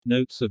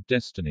Notes of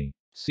Destiny.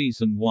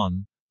 Season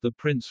 1, The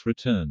Prince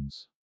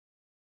Returns.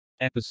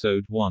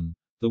 Episode 1,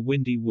 The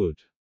Windy Wood.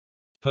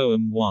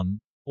 Poem 1,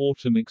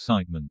 Autumn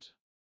Excitement.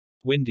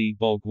 Windy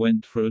Bog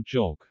went for a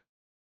jog.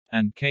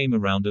 And came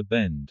around a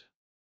bend.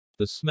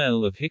 The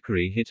smell of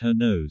hickory hit her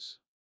nose.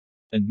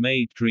 And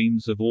made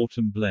dreams of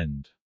autumn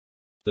blend.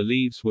 The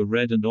leaves were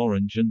red and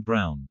orange and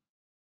brown.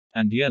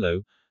 And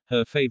yellow,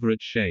 her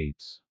favorite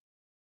shades.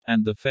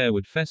 And the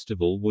Fairwood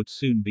Festival would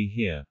soon be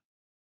here.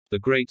 The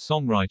great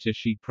songwriter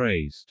she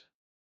praised.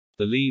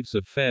 The leaves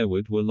of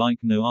Fairwood were like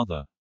no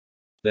other.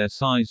 Their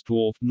size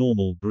dwarfed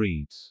normal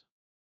breeds.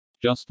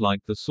 Just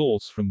like the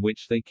source from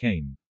which they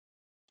came.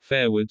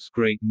 Fairwood's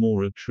great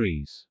moor of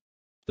trees.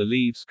 The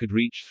leaves could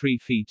reach 3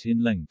 feet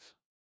in length.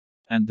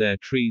 And their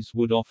trees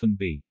would often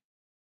be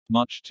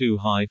much too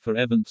high for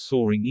Evans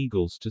soaring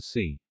eagles to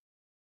see.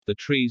 The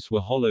trees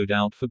were hollowed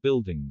out for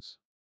buildings.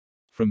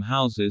 From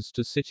houses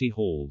to city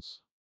halls.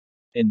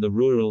 In the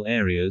rural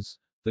areas,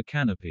 the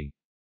canopy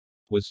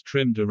was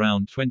trimmed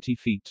around 20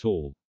 feet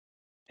tall.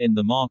 In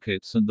the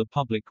markets and the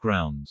public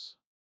grounds,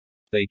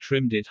 they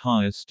trimmed it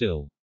higher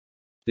still.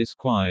 This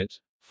quiet,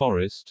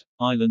 forest,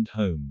 island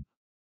home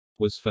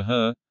was for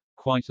her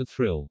quite a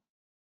thrill.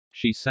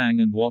 She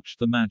sang and watched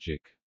the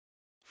magic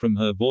from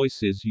her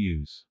voice's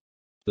use.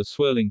 The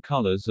swirling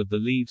colors of the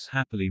leaves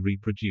happily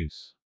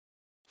reproduce.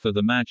 For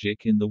the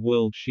magic in the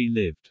world she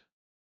lived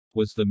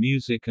was the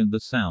music and the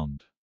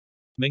sound,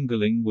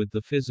 mingling with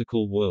the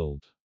physical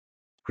world,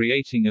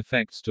 creating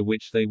effects to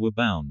which they were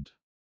bound.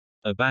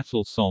 A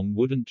battle song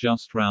wouldn't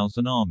just rouse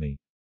an army.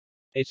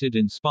 It'd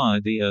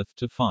inspire the earth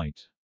to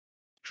fight.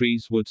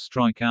 Trees would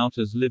strike out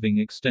as living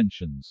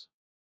extensions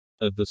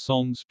of the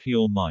song's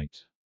pure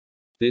might.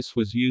 This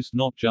was used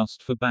not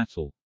just for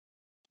battle,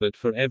 but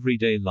for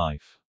everyday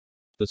life.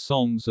 The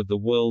songs of the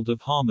world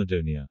of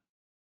Harmadonia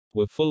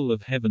were full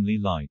of heavenly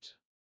light.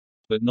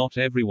 But not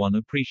everyone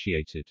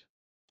appreciated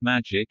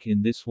magic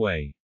in this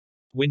way.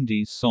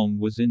 Windy's song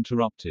was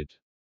interrupted,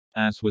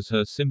 as was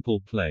her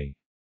simple play.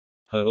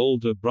 Her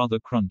older brother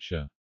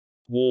Cruncher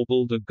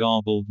warbled a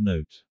garbled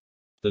note.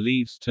 The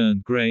leaves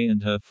turned gray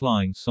and her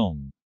flying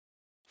song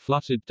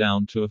fluttered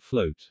down to a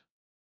float.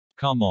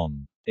 Come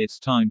on, it's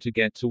time to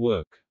get to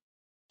work.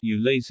 You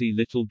lazy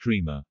little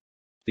dreamer.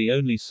 The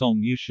only song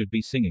you should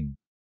be singing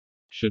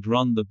should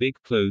run the big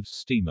clothes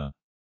steamer.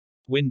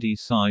 Windy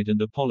sighed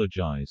and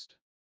apologized.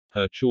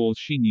 Her chores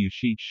she knew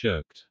she'd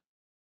shirked.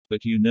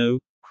 But you know,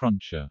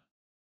 Cruncher,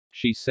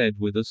 she said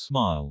with a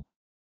smile,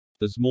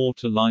 there's more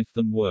to life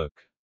than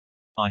work.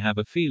 I have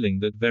a feeling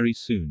that very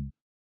soon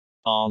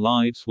our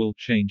lives will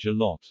change a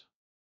lot.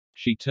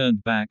 She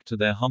turned back to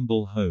their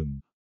humble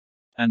home.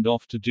 And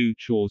off to do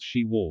chores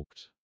she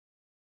walked.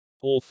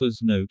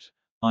 Author's note: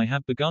 I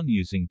have begun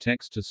using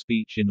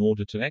text-to-speech in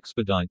order to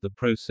expedite the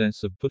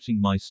process of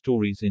putting my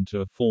stories into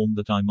a form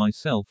that I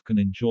myself can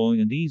enjoy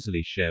and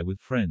easily share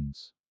with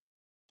friends.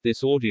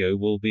 This audio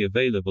will be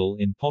available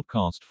in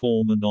podcast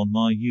form and on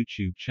my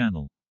YouTube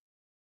channel.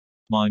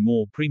 My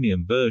more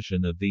premium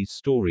version of these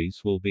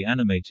stories will be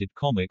animated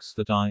comics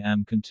that I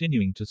am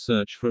continuing to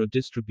search for a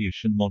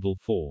distribution model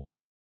for.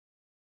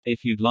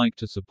 If you'd like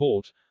to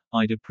support,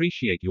 I'd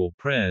appreciate your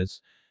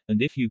prayers,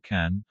 and if you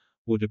can,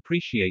 would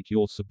appreciate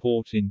your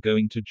support in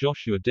going to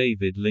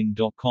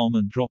joshuadavidling.com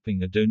and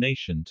dropping a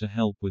donation to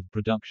help with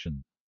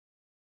production.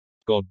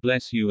 God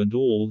bless you and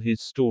all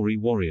his story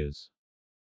warriors.